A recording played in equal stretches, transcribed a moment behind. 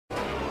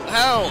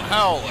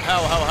How?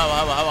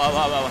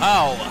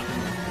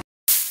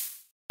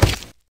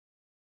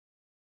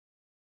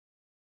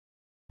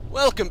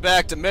 Welcome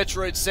back to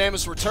Metroid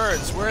Samus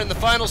Returns. We're in the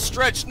final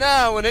stretch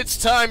now, and it's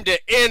time to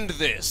end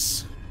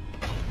this.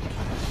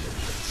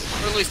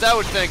 Or at least I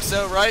would think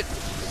so, right?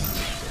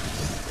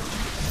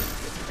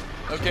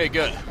 Okay,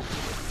 good.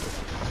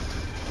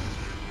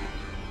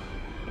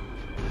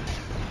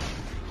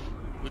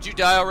 Would you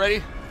die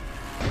already?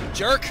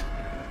 Jerk!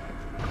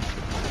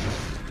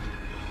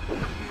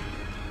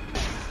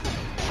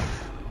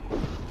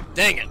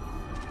 Dang it.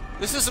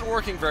 This isn't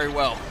working very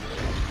well.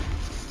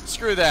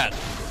 Screw that.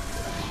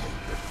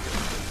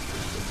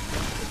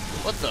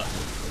 What the?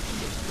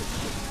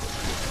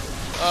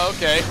 Oh,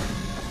 okay.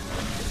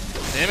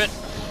 Damn it.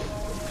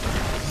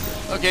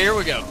 Okay, here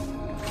we go.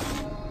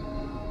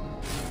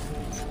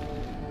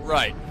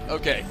 Right,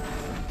 okay.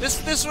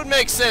 This would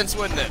make sense,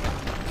 wouldn't it?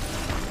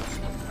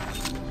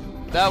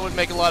 That would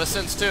make a lot of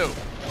sense, too.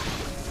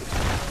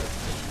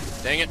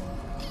 Dang it.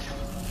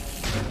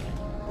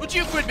 Would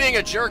you quit being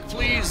a jerk,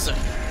 please?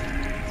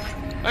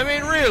 I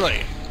mean,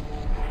 really?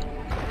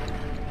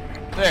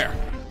 There.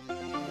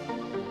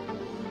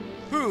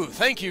 Whew,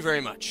 thank you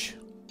very much.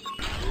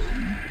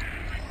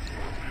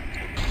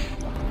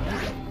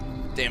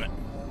 Damn it.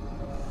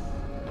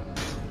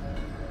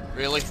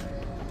 Really?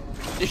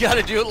 You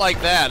gotta do it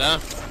like that, huh?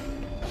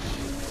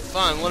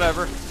 Fine,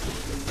 whatever.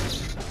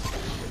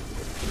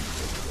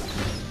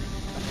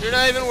 You're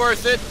not even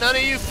worth it. None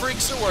of you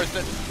freaks are worth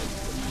it.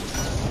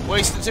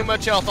 Wasted too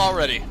much health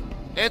already.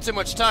 And too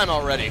much time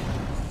already.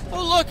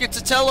 Oh look, it's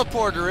a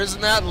teleporter,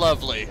 isn't that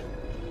lovely?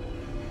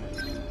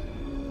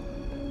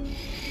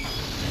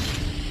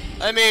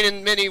 I mean,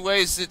 in many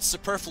ways it's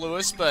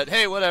superfluous, but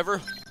hey,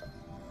 whatever.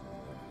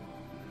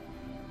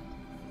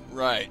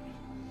 Right.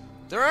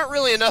 There aren't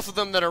really enough of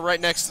them that are right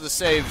next to the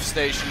save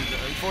station.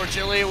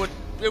 Unfortunately,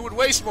 it would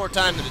waste more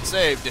time than it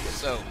saved,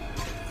 so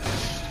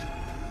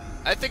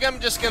I think I'm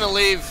just gonna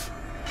leave.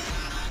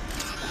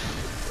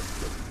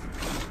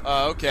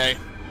 Okay.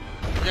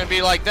 You're gonna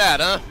be like that,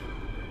 huh?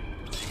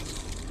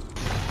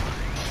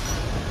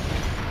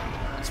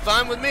 It's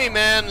fine with me,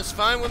 man. It's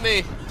fine with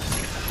me.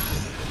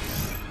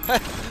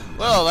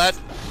 Well, that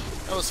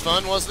was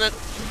fun, wasn't it?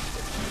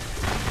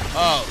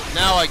 Oh,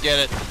 now I get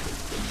it.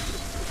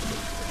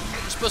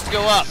 You're supposed to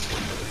go up.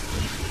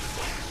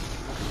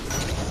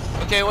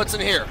 Okay, what's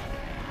in here?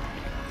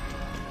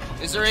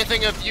 Is there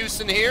anything of use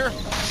in here?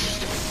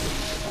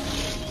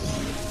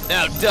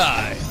 Now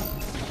die.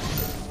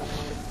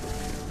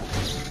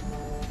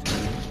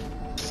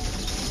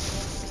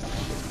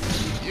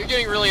 You're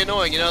getting really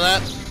annoying, you know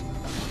that?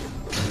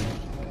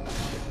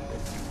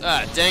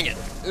 Ah, dang it.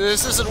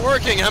 This isn't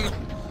working. I'm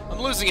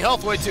losing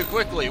health way too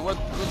quickly.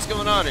 What's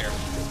going on here?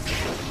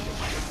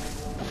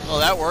 Oh,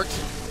 that worked.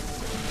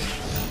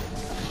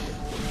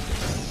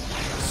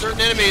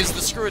 Certain enemies, the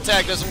screw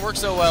attack doesn't work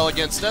so well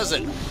against, does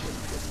it?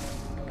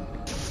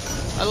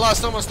 I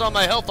lost almost all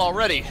my health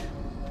already.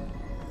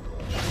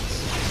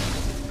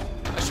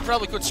 I should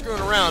probably quit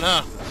screwing around,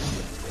 huh?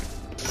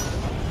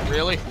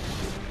 Really?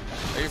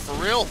 Are you for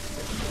real?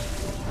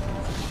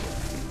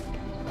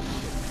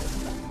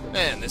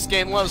 Man, this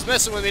game loves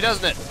messing with me,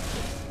 doesn't it?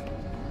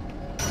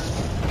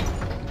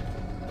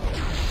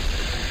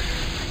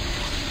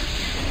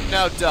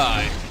 Now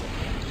die.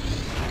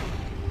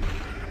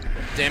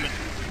 Damn it.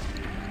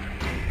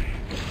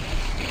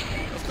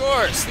 Of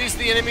course, these are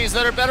the enemies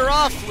that are better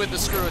off with the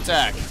screw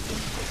attack.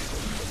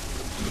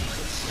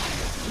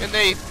 And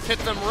they pit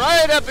them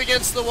right up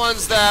against the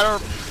ones that are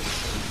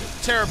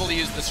terrible to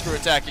use the screw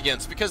attack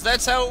against, because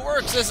that's how it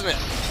works, isn't it?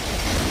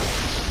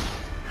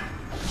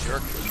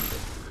 Jerk.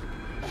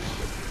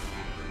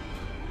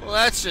 Well,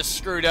 that's just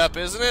screwed up,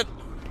 isn't it?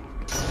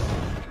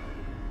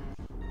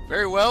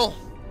 Very well.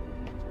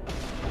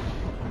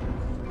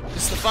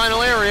 It's the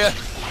final area,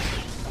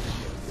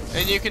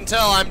 and you can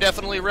tell I'm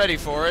definitely ready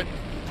for it.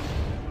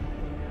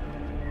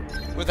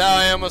 With how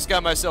I almost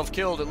got myself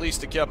killed at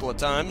least a couple of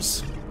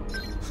times.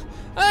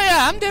 Oh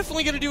yeah, I'm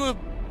definitely gonna do a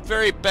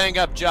very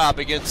bang-up job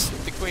against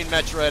the Queen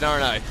Metroid,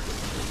 aren't I?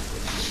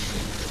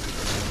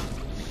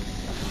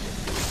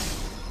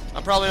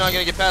 I'm probably not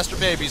gonna get past her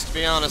babies, to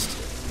be honest.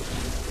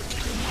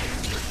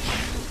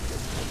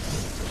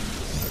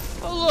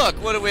 Oh look,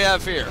 what do we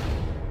have here?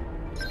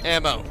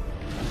 Ammo.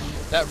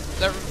 That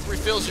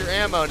refills your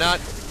ammo,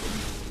 not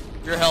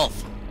your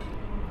health.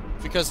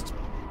 Because it's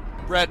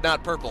red,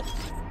 not purple.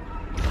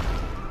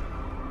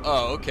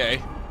 Oh, okay.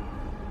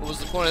 What was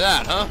the point of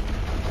that, huh?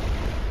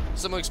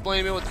 Someone explain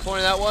to me what the point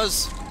of that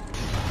was?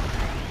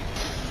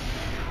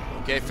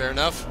 Okay, fair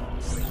enough.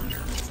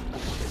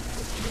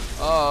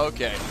 Oh,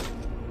 okay.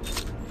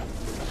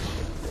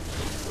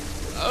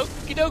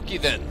 Okie dokie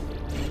then.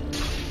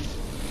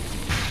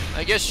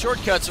 I guess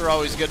shortcuts are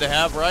always good to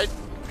have, right?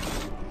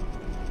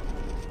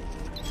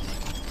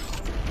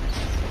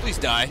 Please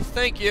die.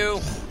 Thank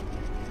you.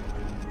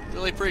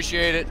 Really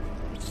appreciate it.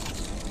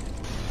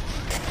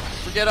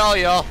 Forget all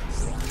y'all.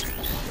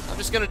 I'm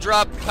just gonna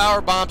drop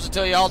power bombs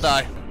until y'all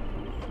die.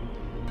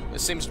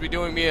 This seems to be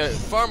doing me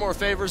far more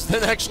favors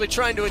than actually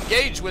trying to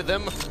engage with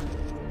him.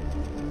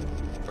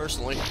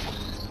 Personally.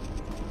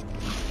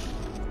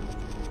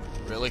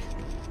 Really?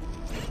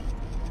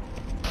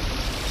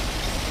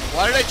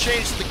 Why did I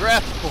change the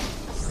grapple?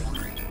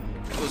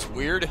 It was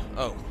weird.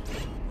 Oh,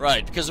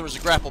 right, because there was a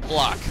grapple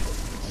block.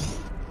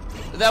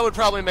 That would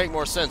probably make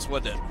more sense,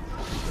 wouldn't it?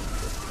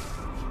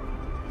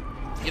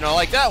 You know,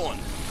 like that one.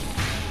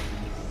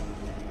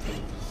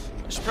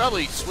 I should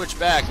probably switch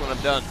back when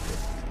I'm done.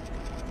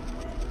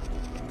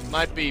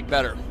 Might be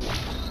better.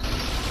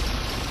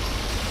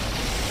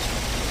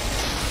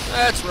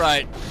 That's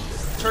right.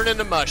 Turn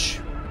into mush.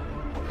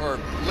 Or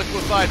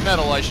liquefied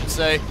metal, I should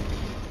say.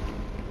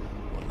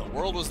 What in the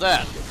world was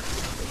that?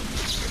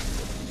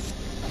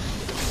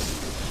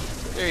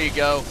 There you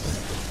go.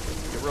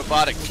 You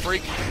robotic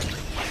freak.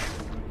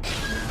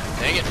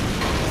 Dang it.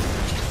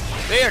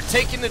 They are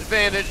taking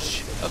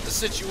advantage of the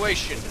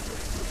situation.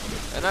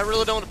 And I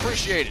really don't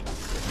appreciate it.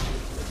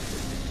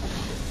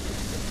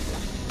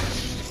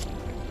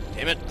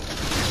 Damn it.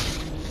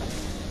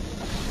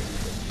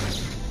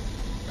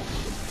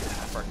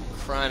 For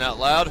crying out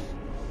loud.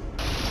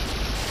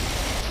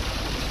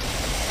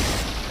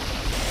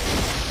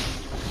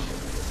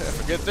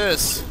 Forget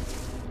this.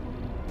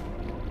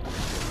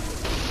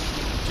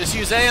 Just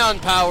use Aeon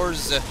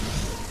powers.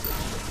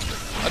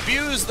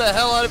 Abuse the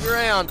hell out of your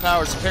Aeon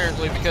powers,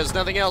 apparently, because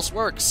nothing else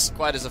works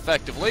quite as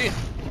effectively.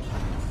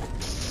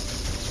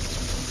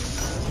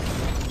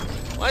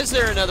 Why is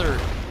there another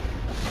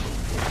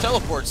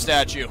teleport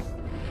statue?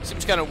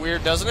 Seems kind of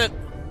weird, doesn't it?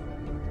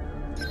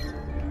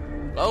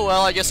 Oh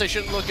well, I guess I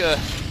shouldn't look a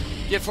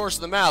gift horse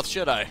in the mouth,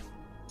 should I?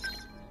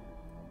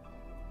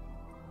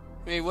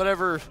 I mean,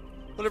 whatever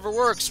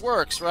works,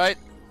 works, right?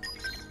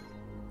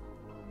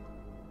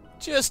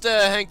 Just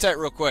hang tight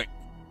real quick.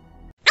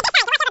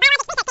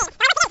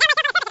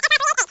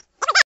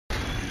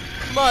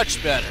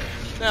 Much better.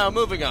 Now,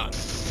 moving on.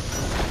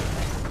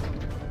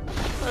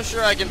 I'm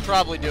sure I can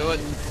probably do it.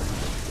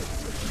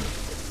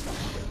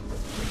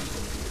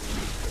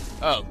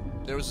 Oh,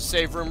 there was a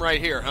save room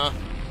right here, huh?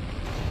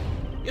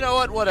 You know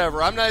what?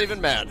 Whatever. I'm not even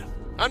mad.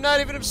 I'm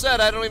not even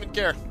upset. I don't even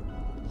care.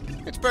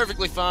 It's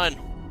perfectly fine.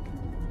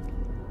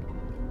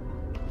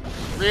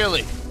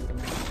 Really?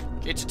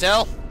 Can't you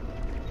tell?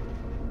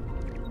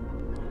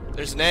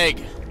 There's an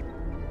egg.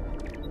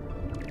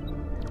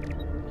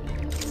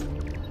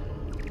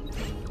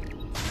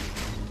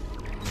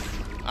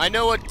 I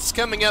know what's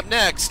coming up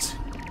next.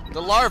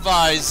 The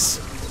larvae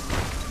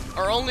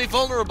are only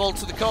vulnerable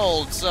to the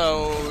cold,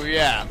 so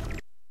yeah.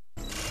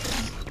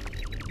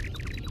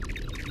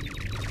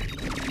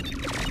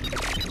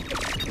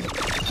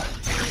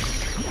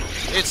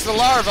 It's the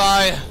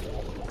larvae.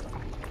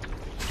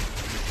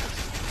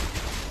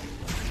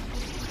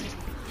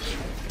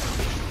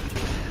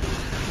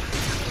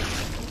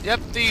 Yep,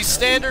 the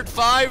standard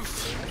five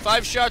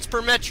shots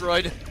per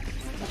Metroid.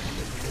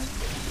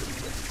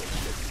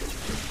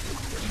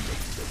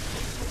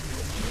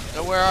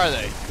 Now where are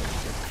they?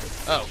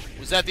 Oh,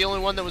 was that the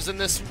only one that was in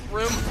this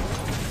room?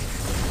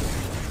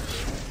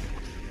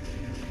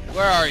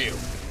 Where are you?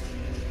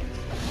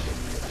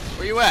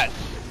 Where you at?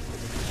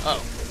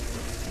 Oh.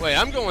 Wait,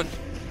 I'm going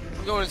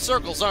in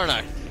circles, aren't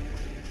I?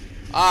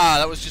 Ah,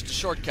 that was just a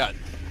shortcut.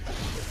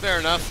 Fair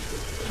enough.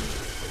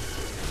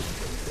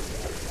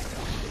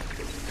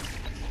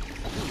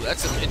 Ooh,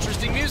 that's some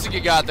interesting music you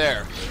got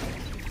there.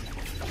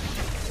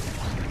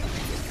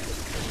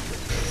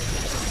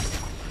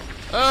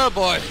 Oh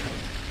boy.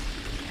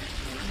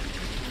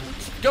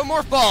 Go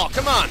Morph Ball,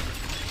 come on.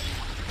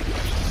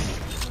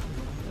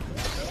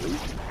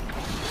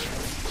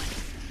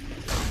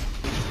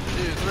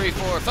 2, 3,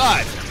 4,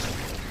 5.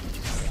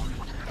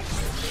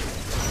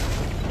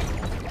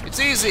 It's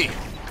easy. 1,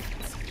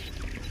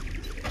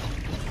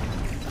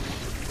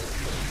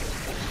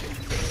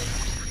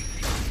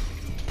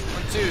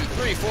 2,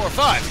 3, 4,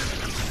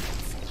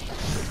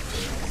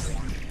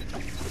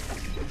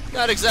 5.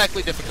 Not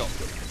exactly difficult.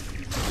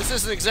 This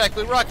isn't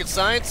exactly rocket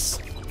science.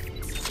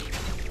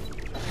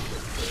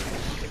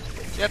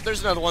 Yep,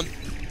 there's another one.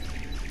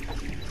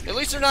 At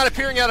least they're not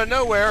appearing out of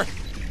nowhere,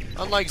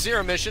 unlike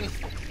Zero Mission.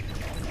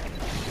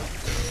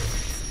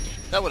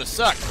 That would have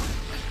sucked.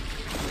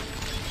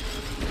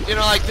 You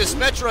know, like this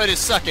Metroid is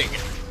sucking.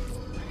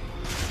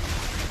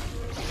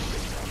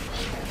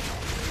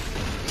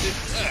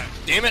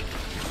 Damn it.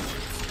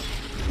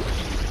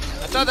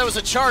 I thought that was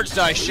a charge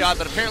dice shot,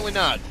 but apparently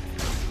not.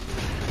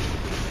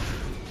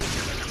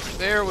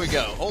 There we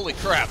go. Holy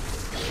crap.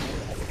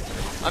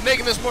 I'm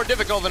making this more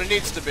difficult than it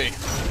needs to be.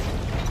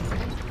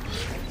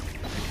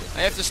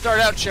 I have to start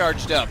out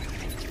charged up.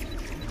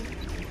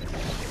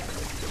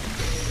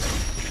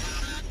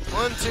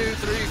 1, 2, 3,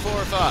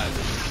 4,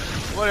 5.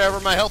 Whatever,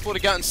 my health would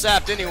have gotten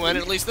sapped anyway, and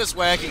at least this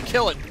way I can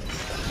kill it. 2,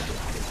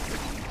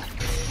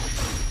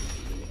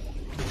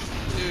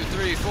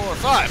 3, 4,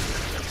 5.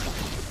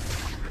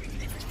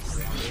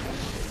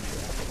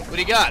 What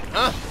do you got,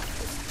 huh?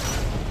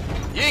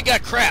 You ain't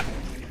got crap,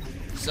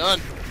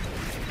 son.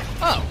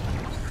 Oh,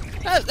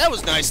 that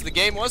was nice of the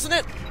game, wasn't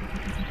it?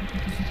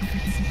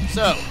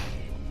 So,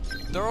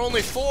 There are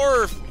only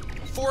four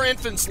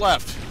infants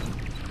left,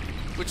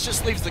 which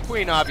just leaves the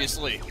queen,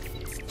 obviously.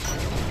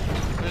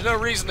 There's no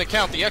reason to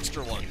count the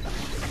extra one.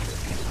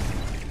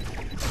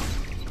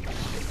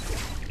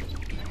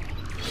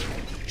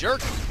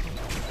 Jerk.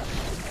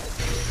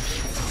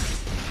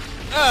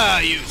 Ah,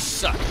 you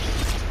suck.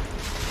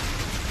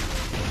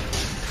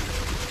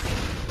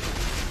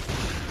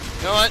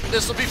 You know what?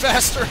 This will be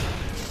faster.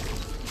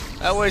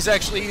 That way's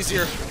actually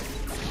easier.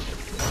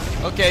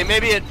 Okay,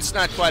 maybe it's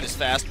not quite as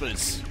fast, but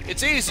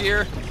it's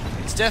easier.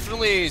 It's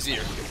definitely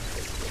easier.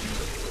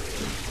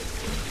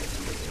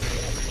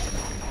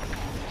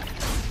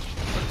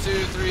 One,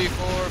 2, 3,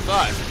 4,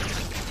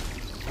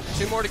 5.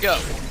 2 more to go.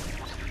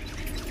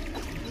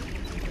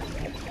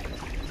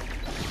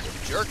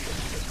 Jerk.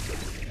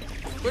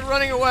 Quit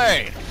running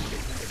away.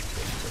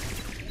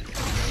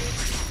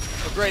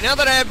 Oh great, now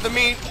that I have the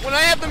when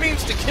I have the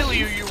means to kill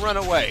you, you run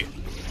away.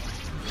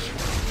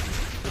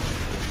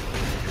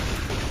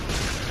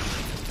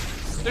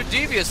 They're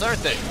devious,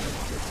 aren't they?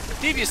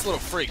 Devious little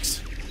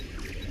freaks.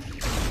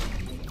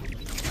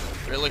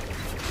 Really?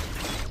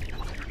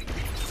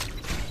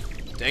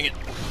 Dang it.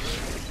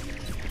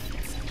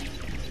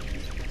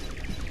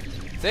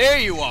 There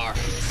you are.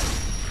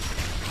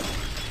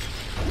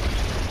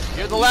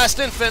 You're the last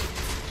infant.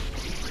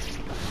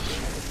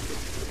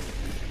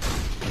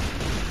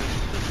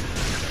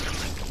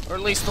 Or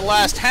at least the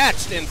last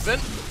hatched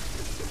infant.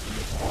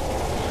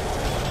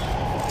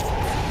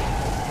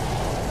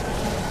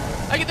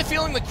 I get the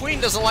feeling the queen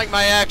doesn't like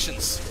my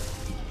actions.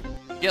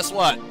 Guess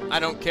what? I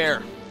don't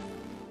care.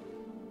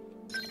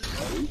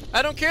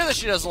 I don't care that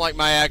she doesn't like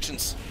my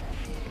actions.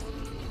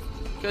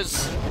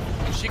 Because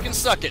she can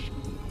suck it.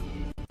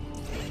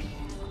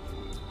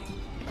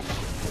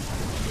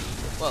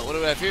 Well, what do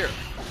we have here?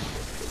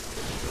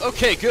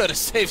 Okay, good, a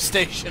save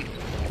station.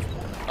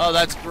 Oh,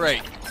 that's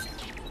great.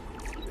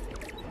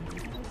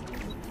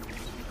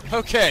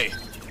 Okay,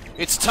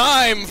 it's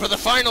time for the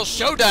final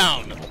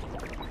showdown.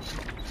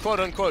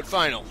 Quote-unquote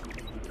final.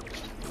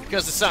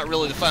 Because it's not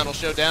really the final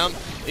showdown.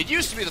 It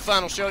used to be the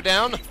final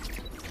showdown.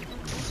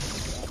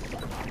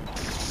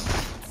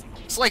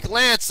 It's like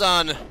Lance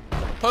on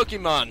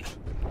Pokemon.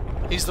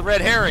 He's the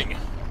red herring.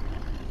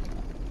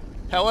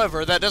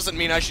 However, that doesn't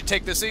mean I should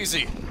take this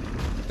easy.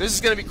 This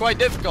is going to be quite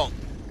difficult.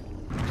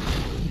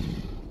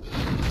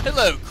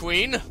 Hello,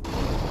 Queen. If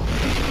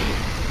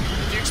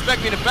you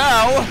expect me to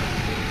bow,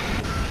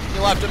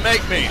 you'll have to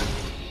make me.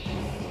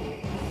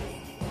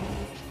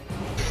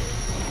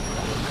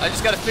 I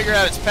just got to figure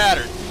out its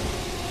pattern.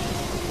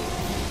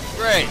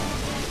 Great.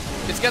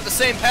 It's got the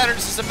same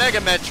patterns as the Mega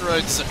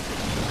Metroids.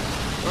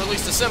 Or at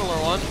least a similar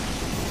one.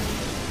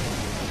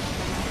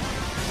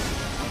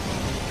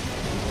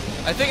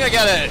 I think I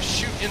gotta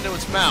shoot into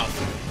its mouth.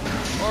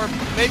 Or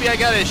maybe I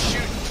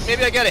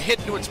gotta hit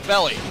into its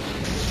belly.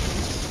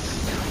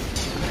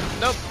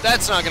 Nope,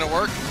 that's not gonna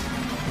work.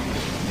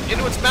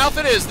 Into its mouth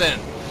it is then.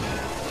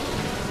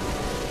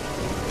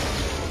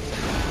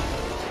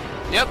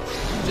 Yep,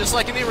 just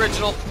like in the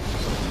original.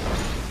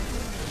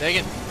 Dang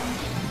it.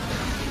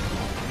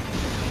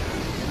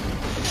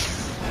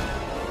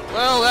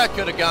 Well, that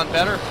could have gone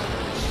better.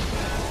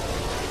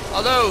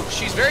 Although,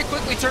 she's very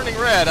quickly turning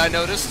red, I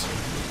noticed.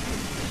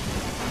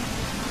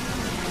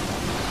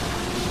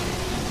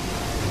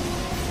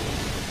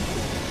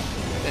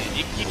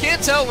 You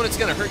can't tell when it's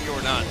going to hurt you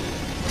or not.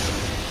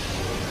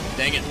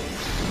 Dang it.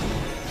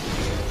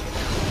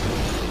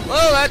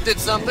 Well, that did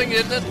something,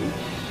 didn't it?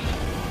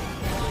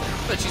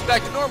 But she's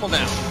back to normal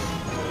now.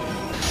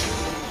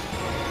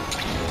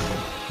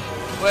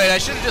 Wait, I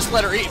should have just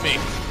let her eat me.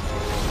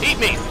 Eat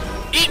me!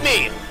 Eat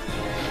me!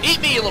 Eat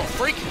me, you little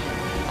freak!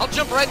 I'll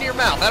jump right into your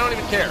mouth. I don't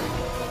even care.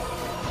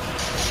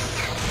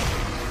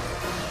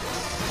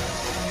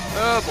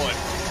 Oh, boy.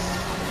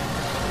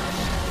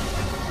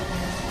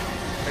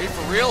 Are you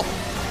for real?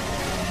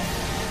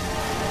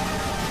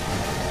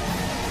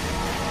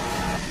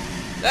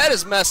 That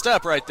is messed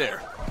up right there.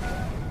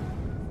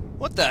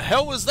 What the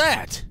hell was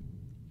that?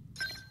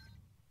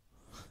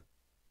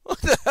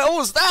 What the hell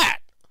was that?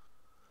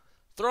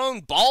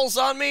 Throwing balls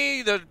on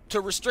me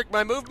to restrict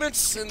my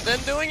movements and then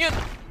doing it?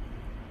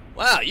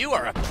 Wow, you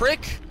are a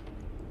prick.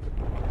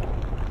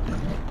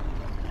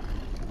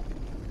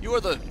 You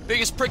are the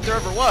biggest prick there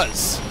ever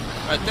was.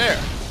 Right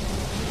there.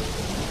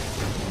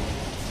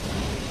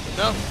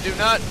 No, do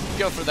not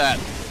go for that.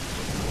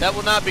 That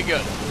will not be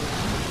good.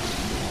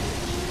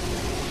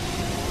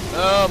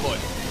 Oh boy.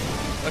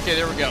 Okay,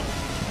 there we go.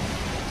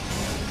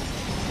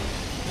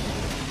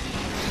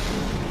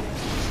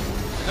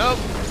 Nope,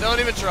 don't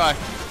even try.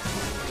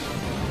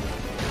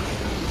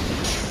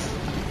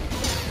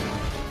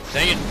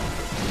 Dang it.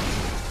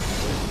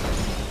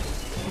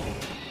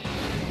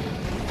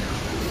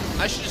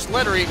 I should just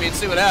let her eat me and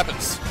see what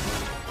happens.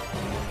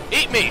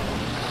 Eat me!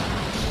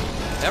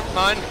 Never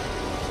mind.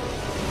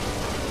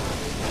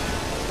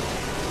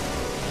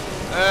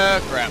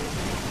 Crap.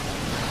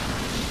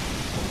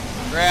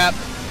 Crap.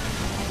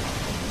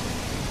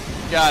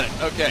 Got it,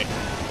 okay.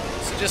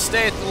 So just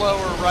stay at the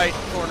lower right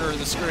corner of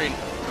the screen,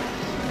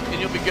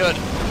 and you'll be good.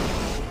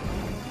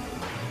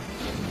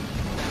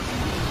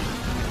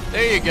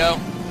 There you go.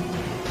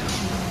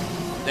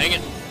 Dang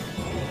it.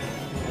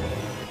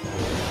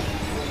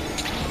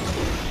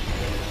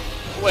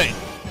 Wait.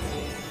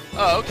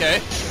 Oh,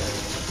 okay.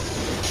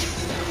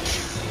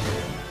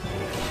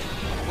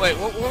 Wait,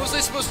 what was I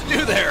supposed to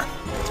do there?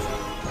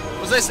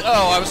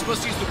 Oh, I was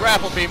supposed to use the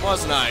grapple beam,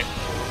 wasn't I?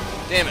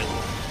 Damn it.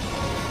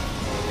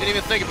 Didn't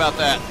even think about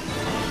that.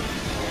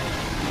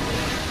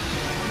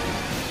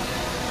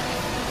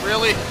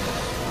 Really?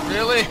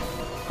 Really?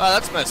 Oh,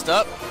 that's messed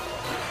up.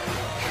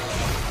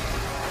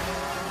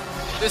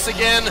 This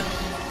again.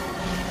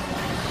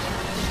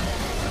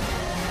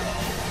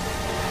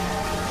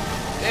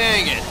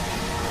 Dang it.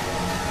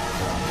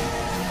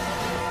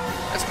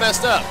 That's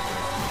messed up.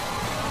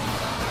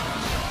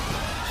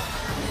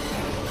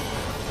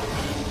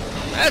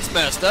 That's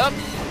messed up.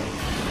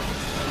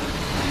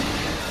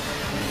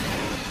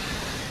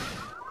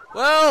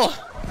 Well,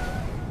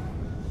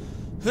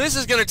 this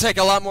is going to take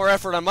a lot more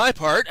effort on my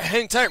part.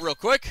 Hang tight real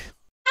quick.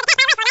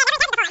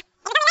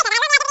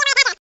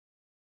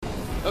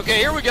 Okay,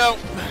 here we go.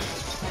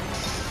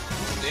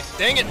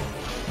 Dang it.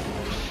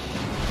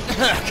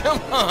 Come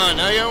on,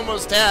 I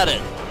almost had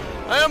it.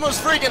 I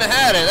almost freaking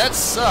had it. That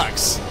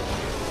sucks.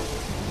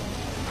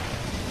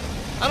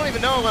 I don't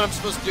even know what I'm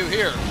supposed to do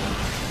here.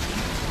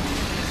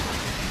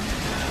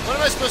 What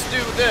am I supposed to do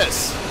with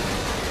this?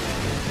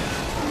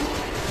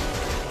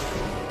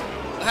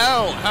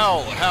 How?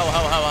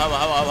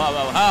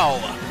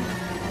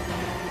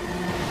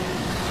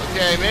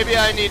 Okay, maybe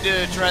I need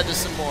to try this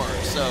some more.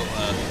 So,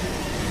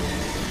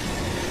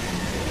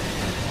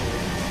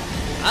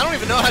 I don't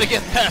even know how to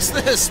get past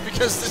this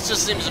because this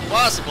just seems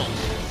impossible.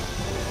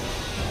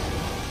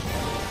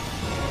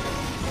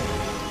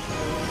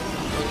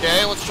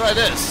 Okay, let's try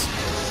this.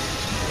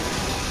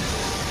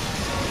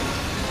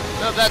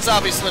 No, that's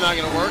obviously not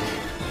going to work.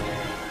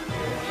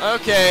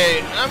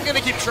 Okay, I'm going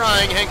to keep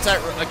trying. Hang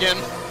tight again.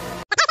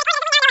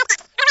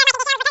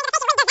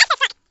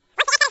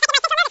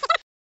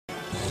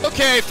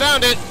 Okay,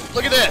 found it.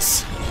 Look at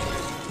this.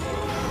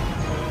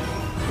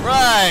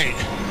 Right.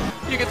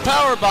 You can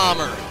power bomb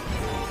her.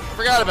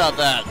 Forgot about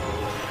that.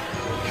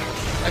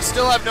 I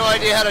still have no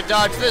idea how to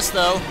dodge this,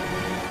 though.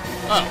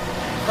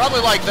 Oh,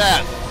 probably like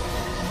that.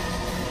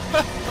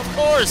 Of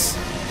course.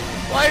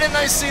 Why didn't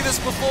I see this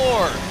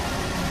before?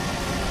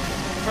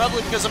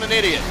 Probably because I'm an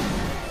idiot.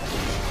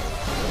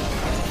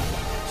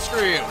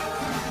 Screw you.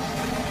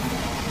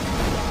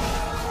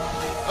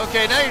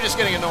 Okay, now you're just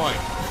getting annoying.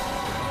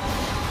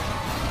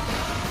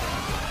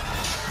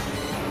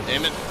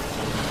 Damn it.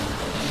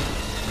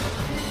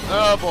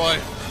 Oh boy.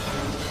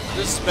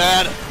 This is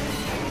bad.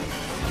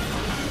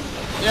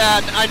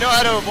 Yeah, I know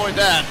how to avoid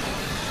that.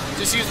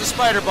 Just use the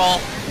spider ball.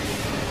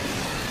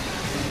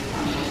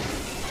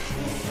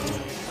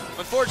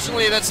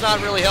 Unfortunately, that's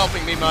not really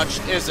helping me much,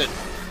 is it?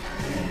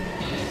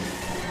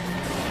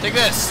 Take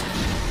this.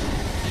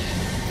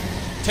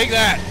 Take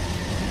that.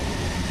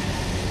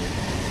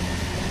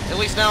 At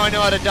least now I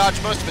know how to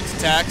dodge most of its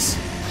attacks.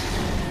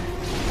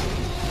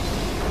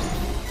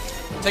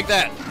 Take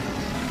that.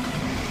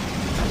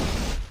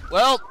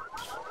 Well,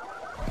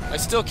 I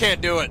still can't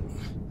do it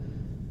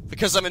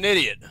because I'm an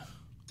idiot.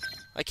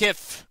 I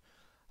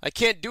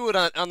can't do it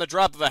on the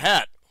drop of a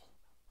hat.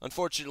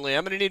 Unfortunately,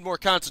 I'm gonna need more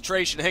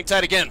concentration. Hang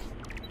tight again.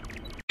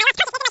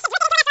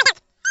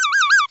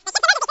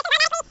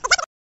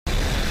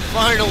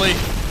 Finally!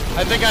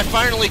 I think I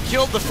finally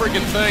killed the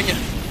friggin' thing.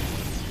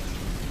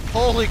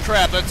 Holy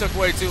crap, that took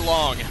way too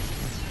long.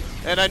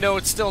 And I know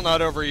it's still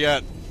not over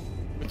yet.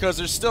 Because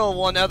there's still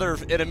one other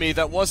enemy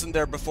that wasn't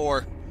there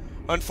before.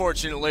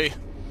 Unfortunately.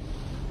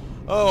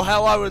 Oh,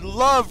 how I would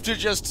love to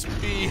just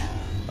be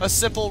a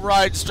simple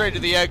ride straight to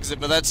the exit,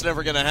 but that's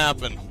never gonna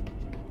happen.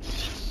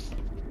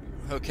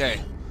 Okay.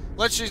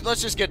 Let's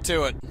just get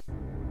to it.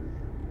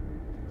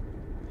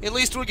 At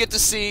least we get to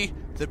see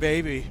the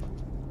baby.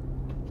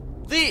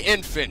 The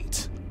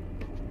infant.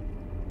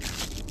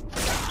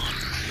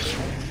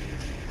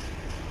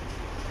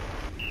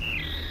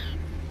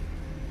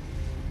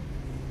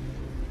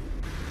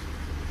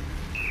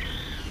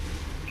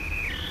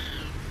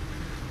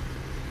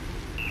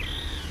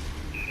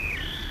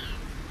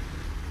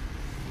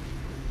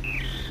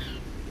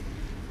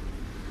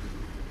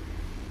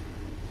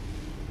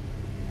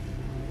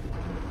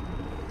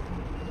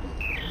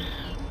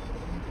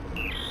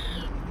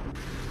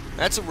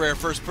 That's a rare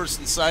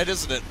first-person sight,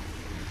 isn't it?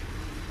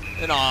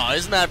 And aw,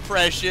 isn't that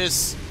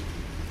precious?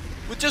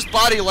 With just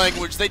body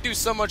language, they do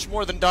so much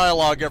more than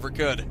dialogue ever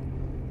could.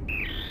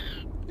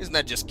 Isn't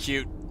that just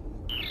cute?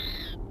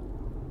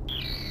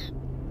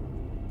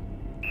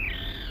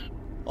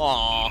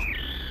 Aw.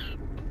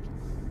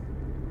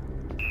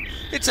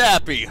 It's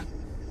happy.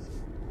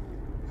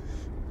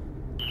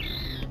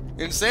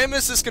 And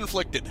Samus is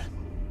conflicted.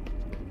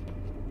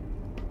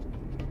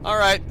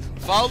 Alright,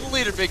 follow the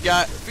leader, big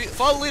guy.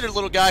 Follow the leader,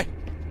 little guy.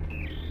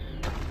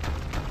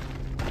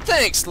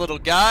 Thanks, little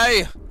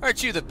guy.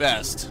 Aren't you the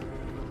best?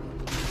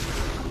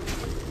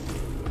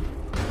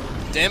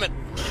 Damn it.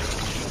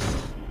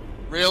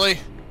 Really?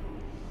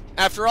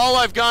 After all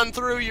I've gone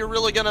through, you're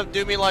really gonna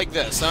do me like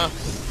this, huh?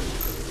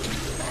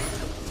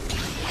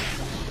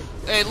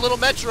 Hey, little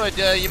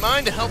Metroid, you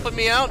mind helping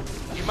me out?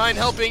 You mind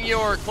helping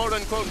your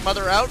quote-unquote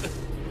mother out?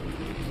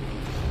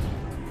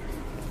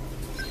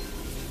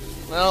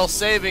 Well,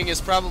 saving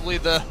is probably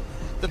the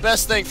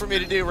best thing for me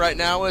to do right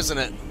now, isn't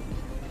it?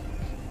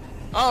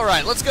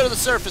 Alright, let's go to the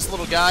surface,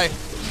 little guy.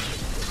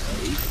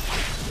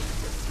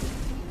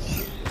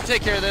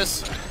 Take care of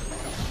this.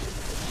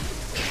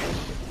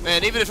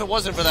 Man, even if it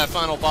wasn't for that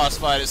final boss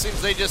fight, it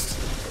seems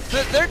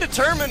they're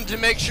determined to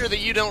make sure that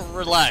you don't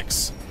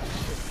relax.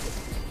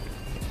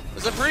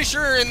 Because I'm pretty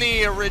sure in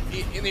the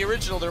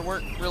original there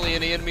weren't really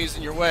any enemies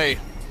in your way.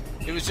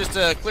 It was just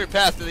a clear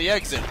path to the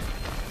exit.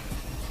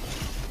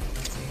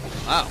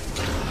 Wow.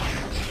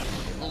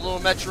 The little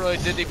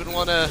Metroid didn't even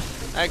want to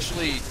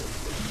actually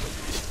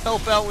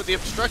help out with the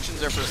obstructions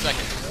there for a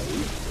second.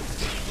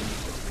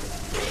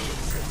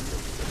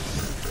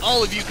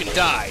 All of you can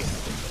die.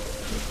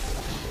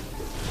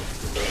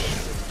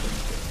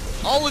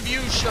 All of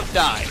you shall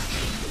die.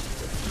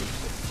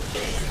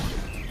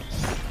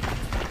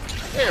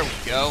 There we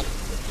go.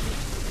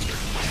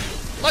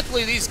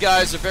 Luckily, these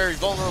guys are very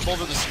vulnerable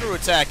to the screw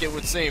attack, it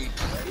would seem.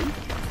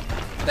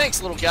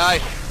 Thanks, little guy.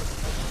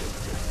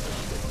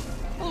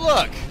 Oh,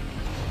 look.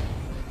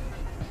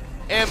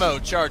 Ammo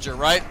charger,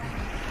 right?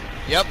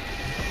 Yep.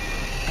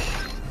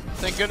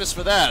 Thank goodness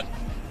for that.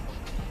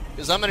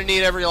 Because I'm going to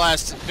need every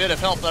last bit of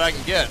help that I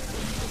can get.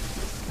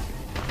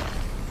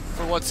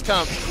 For what's to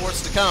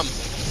come.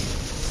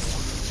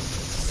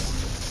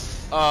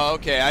 Oh,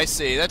 okay, I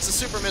see. That's a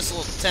super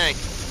missile tank.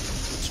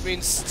 Which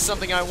means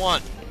something I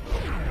want.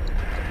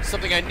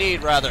 Something I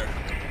need, rather.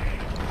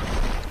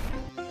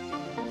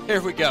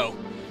 Here we go.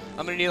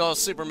 I'm going to need all the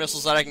super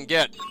missiles that I can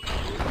get.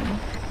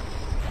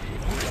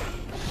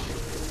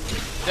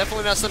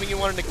 Definitely not something you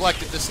want to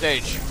neglect at this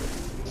stage.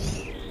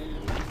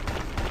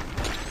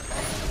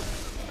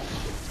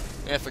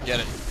 Yeah, forget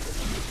it.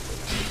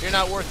 You're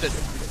not worth it,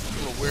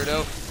 little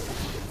weirdo.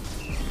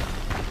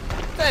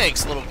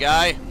 Thanks, little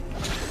guy.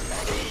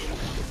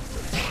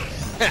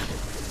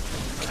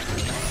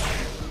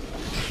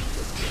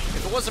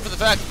 If it wasn't for the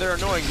fact that they're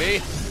annoying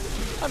me,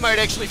 I might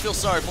actually feel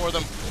sorry for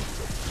them.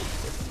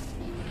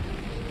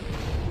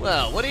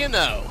 Well, what do you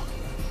know?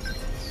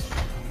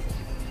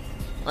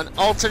 An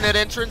alternate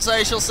entrance,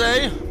 I shall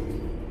say.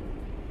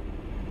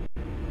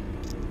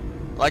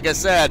 Like I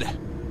said,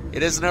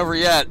 it isn't over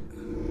yet.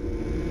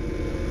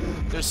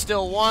 There's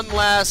still one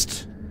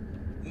last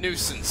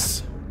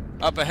nuisance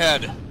up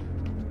ahead.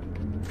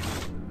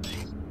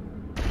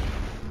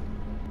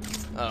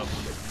 Oh,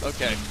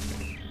 okay.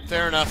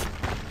 Fair enough.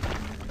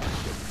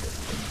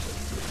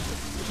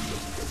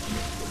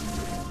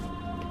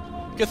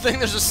 Good thing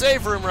there's a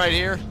save room right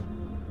here.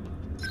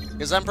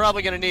 Because I'm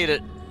probably going to need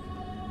it.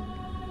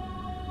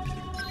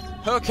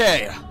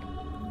 Okay.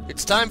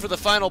 It's time for the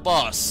final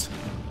boss.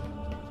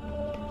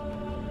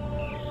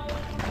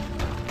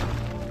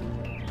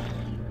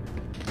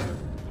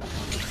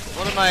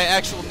 One of my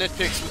actual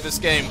nitpicks with this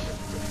game.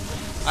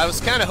 I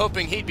was kind of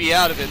hoping he'd be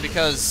out of it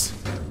because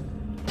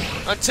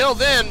until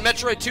then,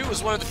 Metroid 2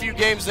 was one of the few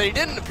games that he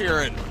didn't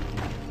appear in.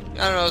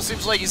 I don't know, it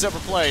seems like he's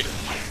overplayed.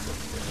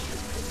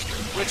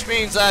 Which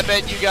means I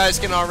bet you guys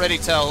can already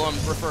tell who I'm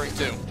referring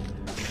to.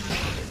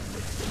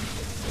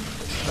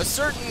 A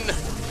certain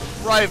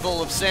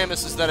rival of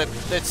Samus's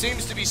that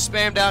seems to be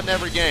spammed out in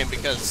every game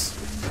because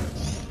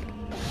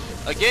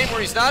a game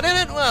where he's not in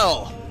it,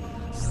 well,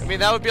 I mean,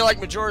 that would be like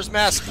Majora's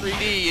Mask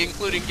 3D,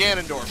 including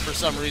Ganondorf, for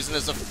some reason,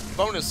 as a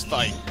bonus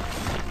fight.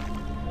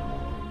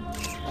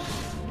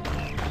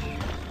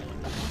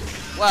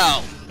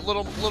 Wow,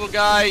 little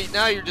guy,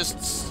 now you're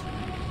just...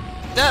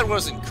 That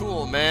wasn't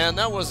cool, man.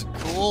 That wasn't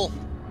cool.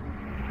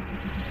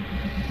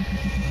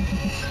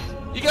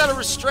 You gotta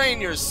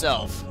restrain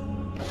yourself.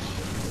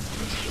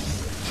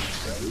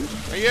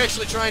 Are you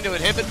actually trying to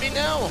inhibit me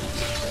now?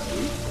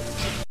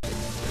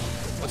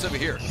 What's over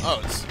here?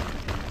 Oh, it's...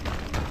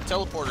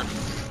 teleporter.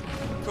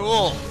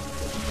 Cool.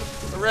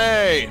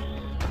 Hooray.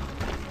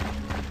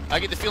 I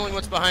get the feeling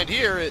what's behind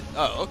here.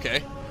 Oh,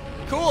 okay.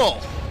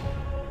 Cool.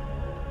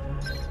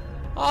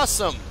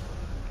 Awesome.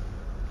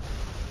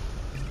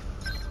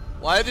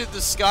 Why did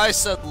the sky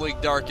suddenly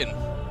darken?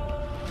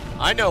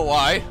 I know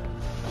why.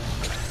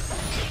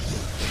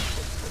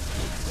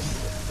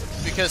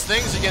 Because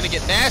things are going to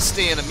get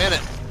nasty in a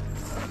minute.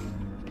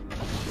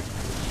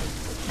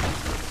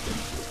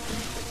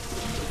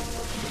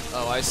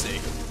 Oh, I see.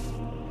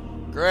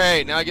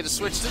 Great, now I get to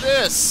switch to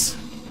this.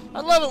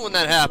 I love it when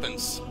that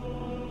happens.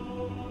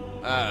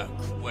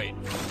 Wait.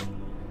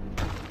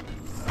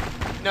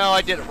 No,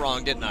 I did it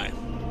wrong, didn't I?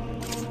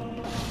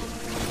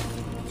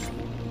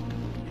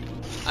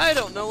 I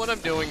don't know what I'm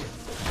doing.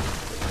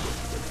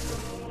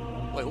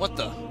 Wait, what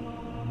the?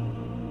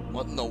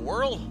 What in the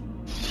world?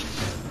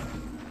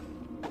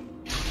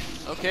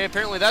 Okay,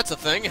 apparently that's a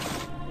thing.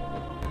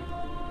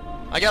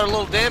 I got a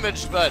little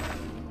damaged, but...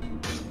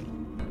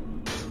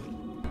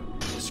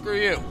 Screw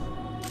you.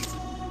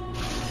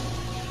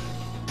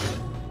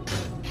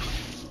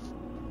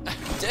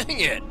 Dang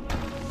it.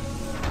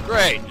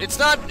 Great. It's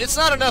not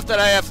enough that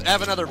I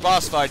have another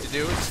boss fight to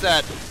do. It's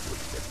that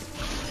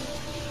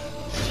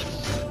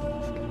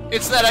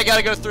It's that I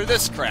gotta go through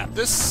this crap.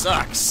 This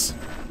sucks.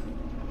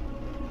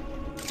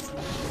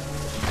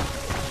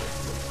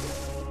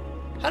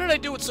 How did I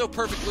do it so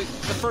perfectly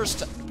the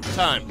first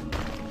time?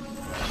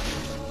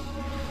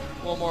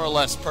 Well, more or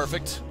less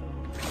perfect.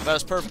 About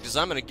as perfect as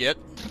I'm gonna get.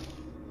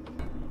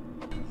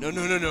 No,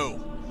 no, no, no.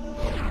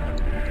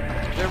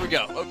 There we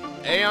go.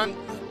 Oh, Aeon.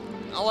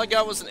 All I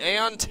got was an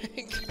Aeon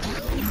tank.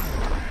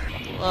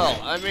 Well,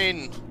 I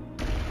mean,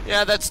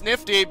 yeah, that's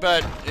nifty,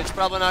 but it's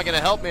probably not gonna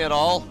help me at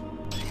all.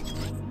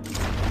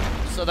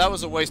 So that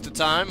was a waste of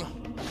time.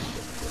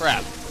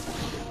 Crap.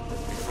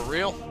 For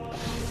real?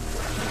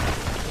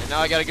 And now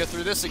I gotta go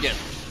through this again.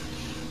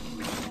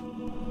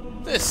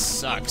 This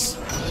sucks.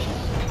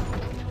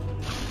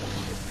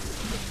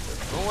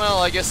 Well,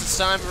 I guess it's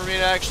time for me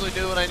to actually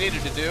do what I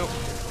needed to do.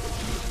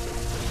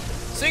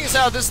 Seeing as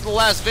how this is the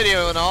last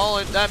video and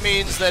all, that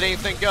means that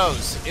anything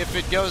goes. If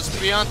it goes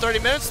beyond 30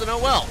 minutes, then oh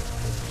well.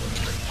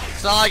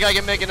 It's not like I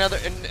can make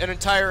an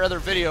entire other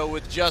video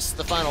with just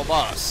the final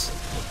boss.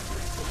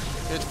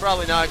 It's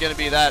probably not going to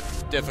be that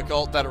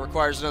difficult that it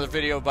requires another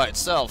video by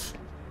itself.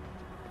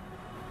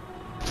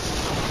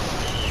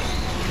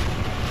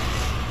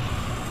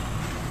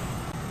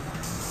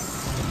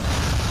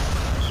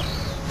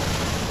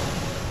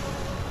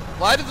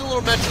 Why did the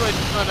little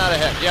Metroid run out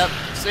ahead? Yep,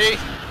 see?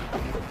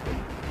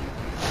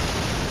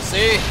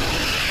 See?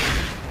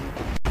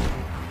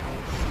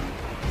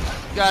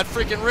 Got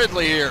freaking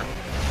Ridley here.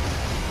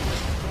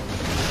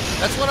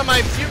 That's one of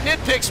my few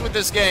nitpicks with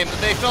this game,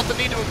 that they felt the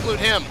need to include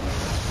him.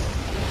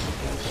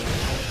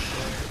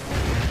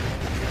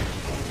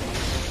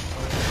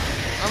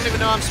 I don't even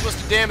know I'm supposed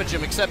to damage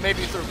him, except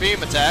maybe through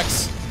beam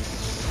attacks.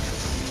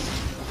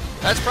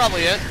 That's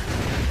probably it.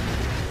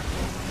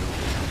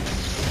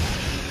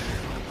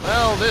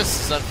 Well,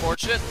 this is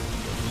unfortunate.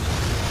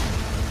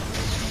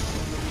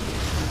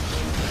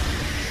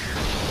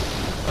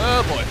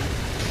 Oh boy.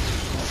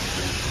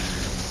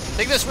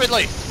 Take this,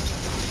 Ridley.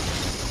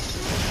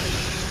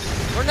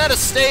 Learn how to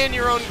stay in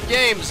your own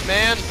games,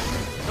 man.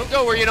 Don't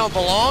go where you don't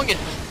belong.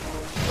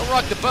 Don't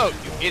rock the boat,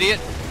 you idiot.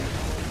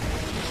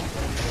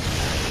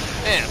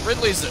 Man,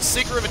 Ridley's a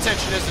seeker of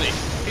attention, isn't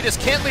he? He just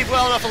can't leave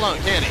well enough alone,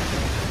 can he?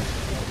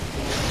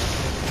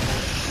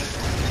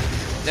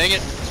 Dang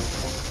it.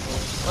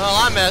 Well,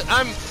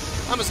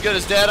 I'm as good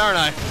as dead, aren't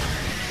I?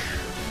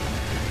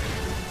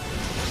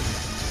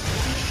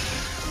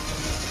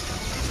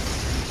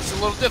 It's a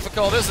little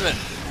difficult, isn't it?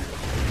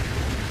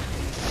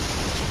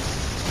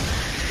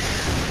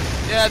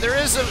 Yeah, there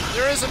is a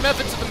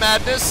method to the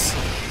madness,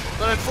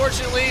 but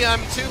unfortunately,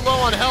 I'm too low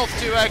on health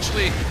to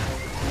actually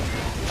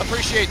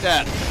appreciate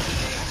that.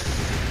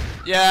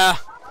 Yeah.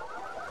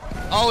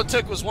 All it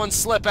took was one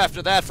slip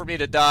after that for me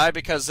to die,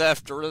 because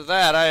after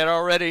that I had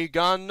already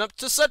gone up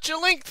to such a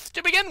length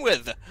to begin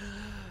with.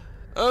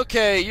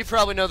 Okay, you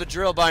probably know the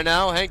drill by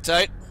now. Hang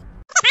tight.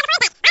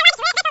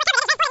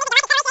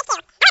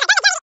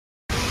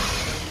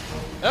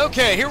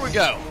 Okay, here we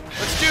go.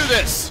 Let's do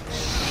this.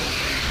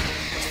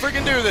 Let's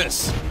freaking do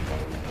this.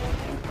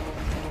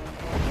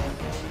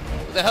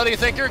 Where the hell do you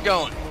think you're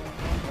going?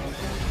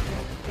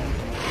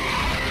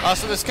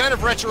 Also, this kind of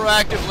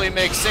retroactively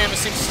makes Samus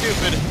seem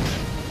stupid.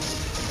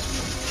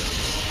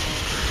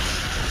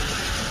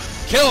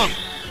 Kill him!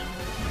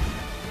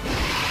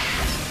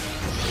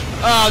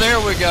 Oh, there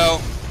we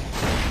go.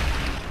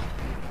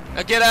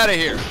 Now get out of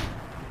here.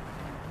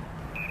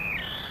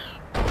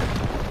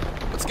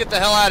 Let's get the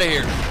hell out of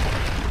here.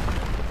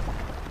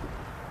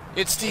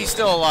 He's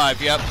still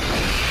alive, yep.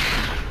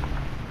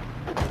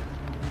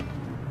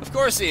 Of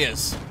course he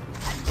is.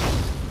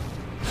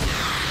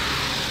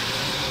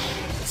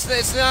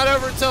 It's not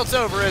over until it's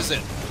over, is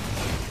it?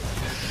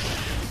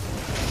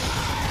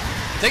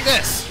 Take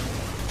this.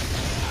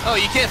 Oh,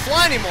 you can't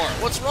fly anymore.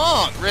 What's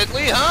wrong,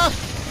 Ridley, huh?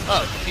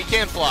 Oh, he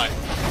can fly.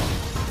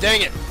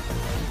 Dang it.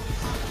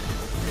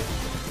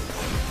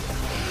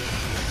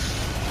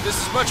 This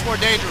is much more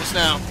dangerous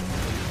now.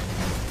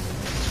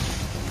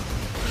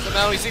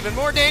 Somehow he's even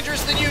more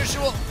dangerous than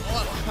usual.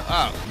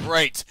 Oh,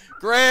 great.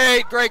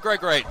 Great, great,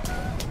 great, great.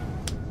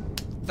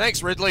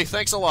 Thanks, Ridley.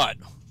 Thanks a lot.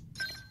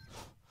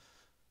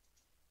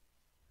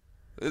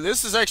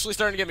 This is actually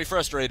starting to get me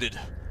frustrated.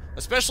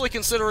 Especially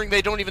considering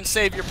they don't even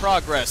save your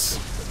progress.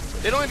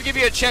 They don't even give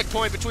you a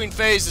checkpoint between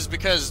phases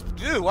because,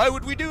 ew, why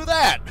would we do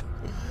that?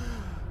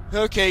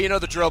 Okay, you know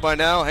the drill by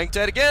now. Hang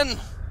tight again.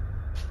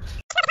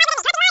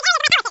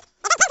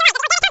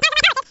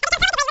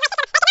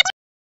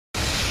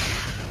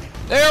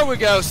 There we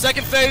go.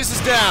 Second phase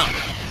is down.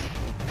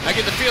 I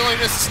get the feeling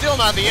this is still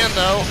not the end,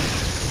 though.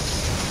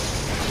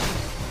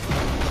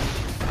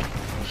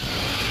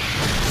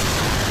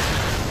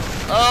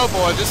 Oh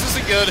boy, this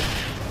isn't good.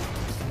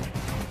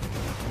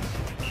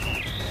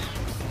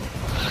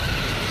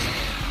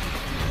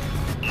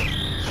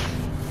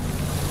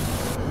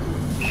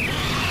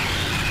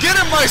 Get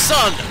him, my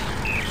son!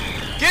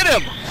 Get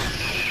him!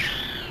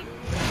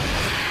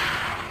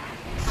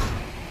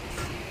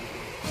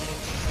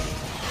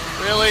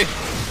 Really?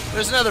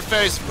 There's another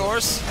phase, of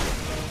course.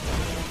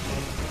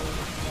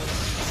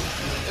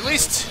 At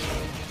least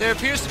there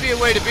appears to be a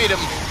way to beat him.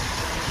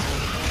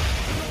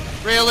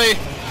 Really?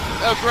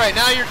 Oh, great.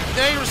 Now you're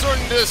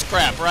resorting to this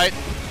crap, right?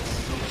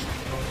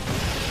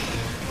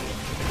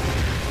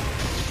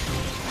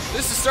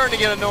 This is starting to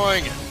get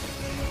annoying.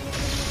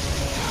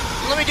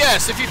 Let me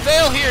guess. If you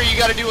fail here, you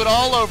got to do it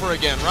all over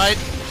again, right?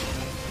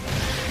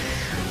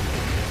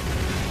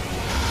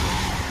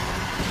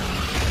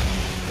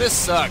 This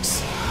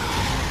sucks.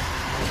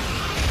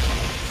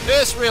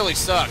 This really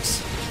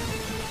sucks.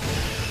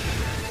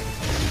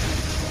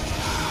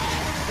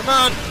 Come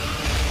on.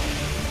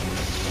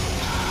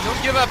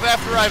 Don't give up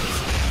after I've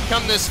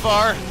come this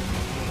far.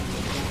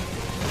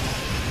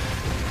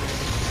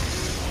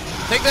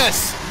 Take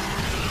this.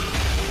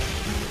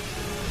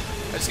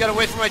 I just gotta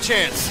wait for my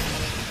chance.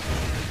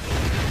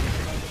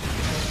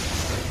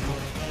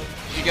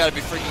 You gotta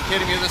be freaking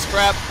kidding me with this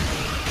crap.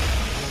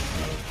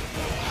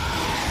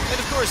 And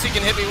of course he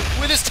can hit me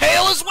with his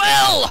tail as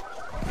well!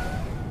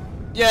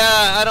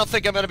 Yeah, I don't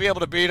think I'm gonna be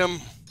able to beat him.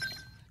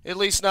 At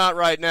least not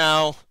right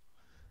now.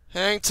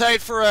 Hang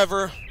tight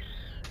forever.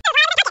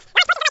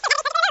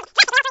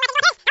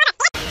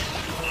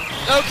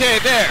 Okay,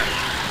 there.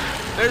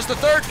 There's the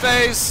third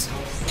phase.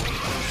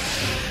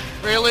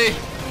 Really?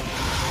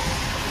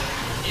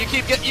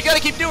 You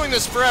gotta keep doing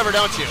this forever,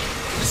 don't you?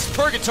 This is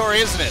purgatory,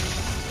 isn't it?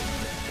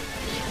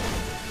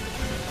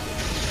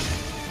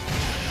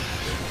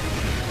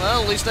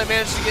 Well, at least I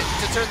managed to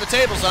turn the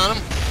tables on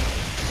him.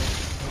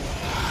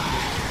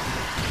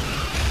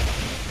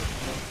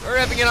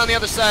 Hurry up and get on the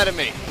other side of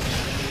me.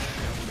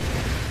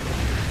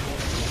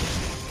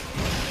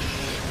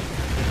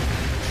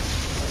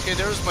 Okay,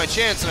 there was my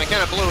chance, and I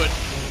kind of blew it.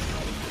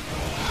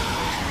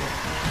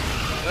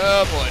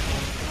 Oh, boy.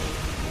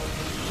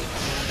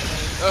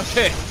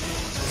 Okay,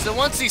 so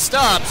once he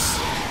stops,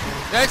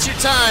 that's your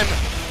time.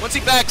 Once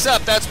he backs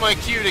up, that's my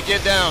cue to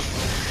get down.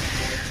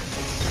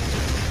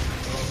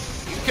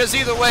 Because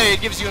either way,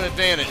 it gives you an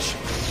advantage.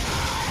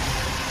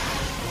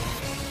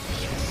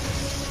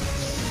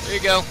 There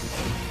you go.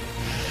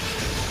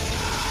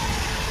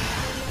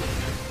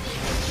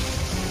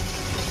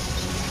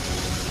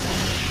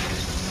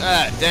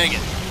 Ah, dang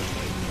it.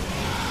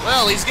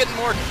 Well, he's getting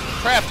more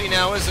crafty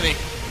now, isn't he?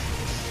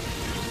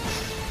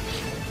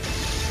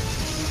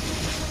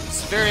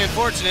 It's very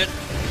unfortunate.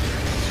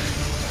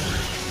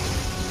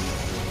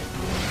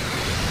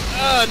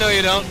 Oh, no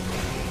you don't.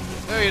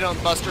 No you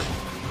don't, Buster.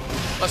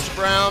 Buster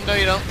Brown, no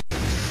you don't.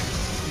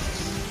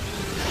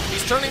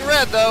 He's turning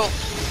red, though.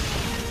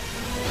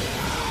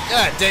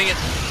 Ah, dang it.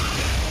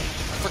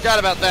 I forgot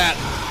about that.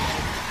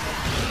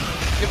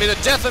 It's gonna be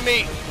the death of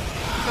me.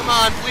 Come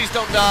on, please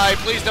don't die.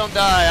 Please don't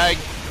die.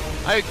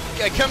 I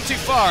come too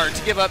far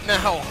to give up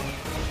now.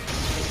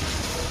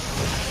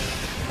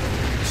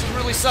 This would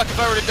really suck if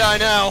I were to die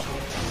now.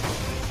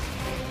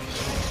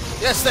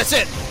 Yes, that's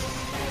it.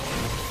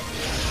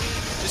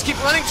 Just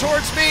keep running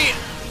towards me.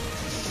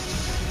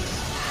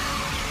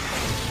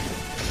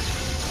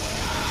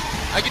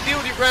 I can deal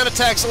with your ground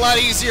attacks a lot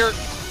easier.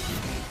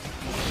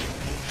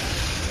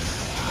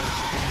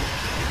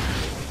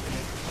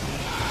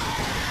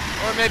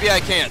 Or maybe I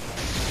can't.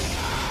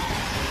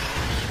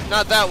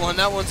 Not that one.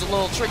 That one's a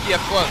little tricky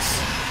up close.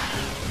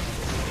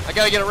 I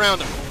gotta get around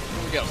him.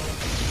 Here we go.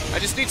 I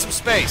just need some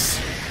space.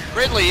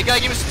 Ridley, you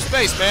gotta give me some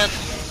space, man.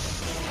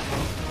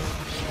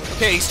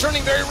 Okay, he's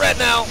turning very red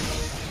now.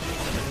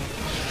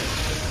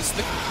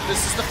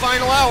 This is the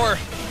final hour.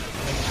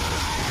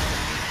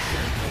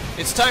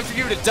 It's time for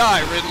you to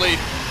die, Ridley.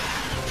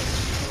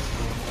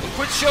 And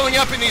quit showing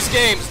up in these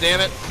games,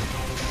 damn it.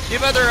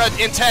 Give other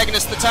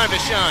antagonists the time to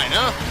shine,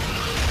 huh?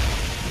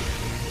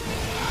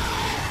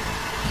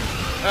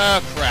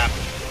 Oh, crap.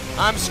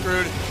 I'm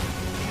screwed.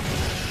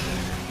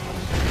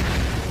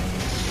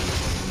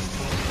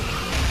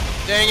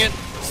 Dang it.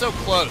 So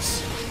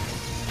close.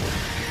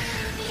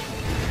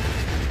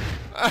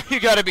 Oh, you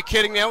gotta be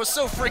kidding me. I was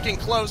so freaking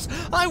close.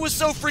 I was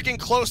so freaking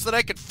close that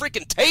I could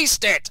freaking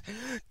taste it.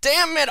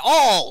 Damn it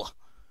all.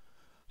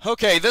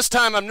 Okay, this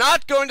time I'm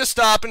not going to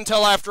stop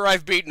until after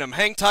I've beaten him.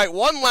 Hang tight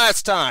one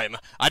last time.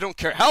 I don't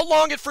care how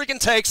long it freaking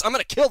takes. I'm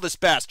gonna kill this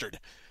bastard.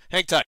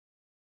 Hang tight.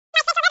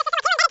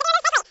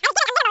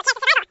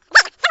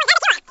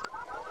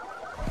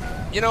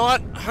 You know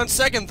what? On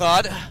second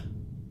thought,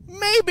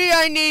 maybe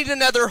I need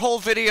another whole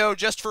video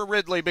just for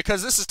Ridley,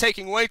 because this is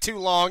taking way too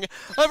long.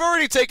 I've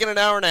already taken an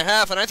hour and a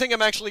half, and I think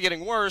I'm actually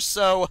getting worse,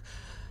 so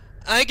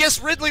I guess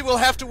Ridley will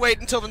have to wait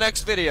until the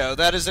next video.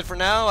 That is it for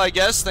now, I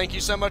guess. Thank you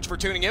so much for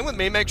tuning in with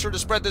me. Make sure to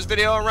spread this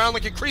video around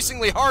like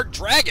increasingly hard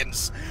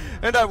dragons.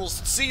 And I will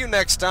see you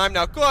next time.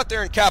 Now go out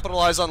there and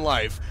capitalize on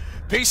life.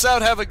 Peace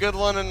out, have a good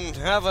one, and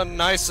have a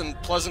nice and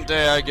pleasant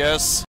day, I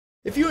guess.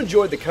 If you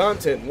enjoyed the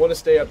content and want to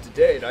stay up to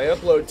date, I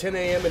upload 10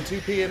 a.m. and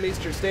 2 p.m.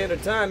 Eastern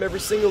Standard Time every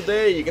single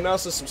day. You can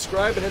also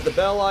subscribe and hit the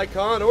bell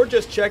icon, or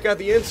just check out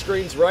the end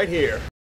screens right here.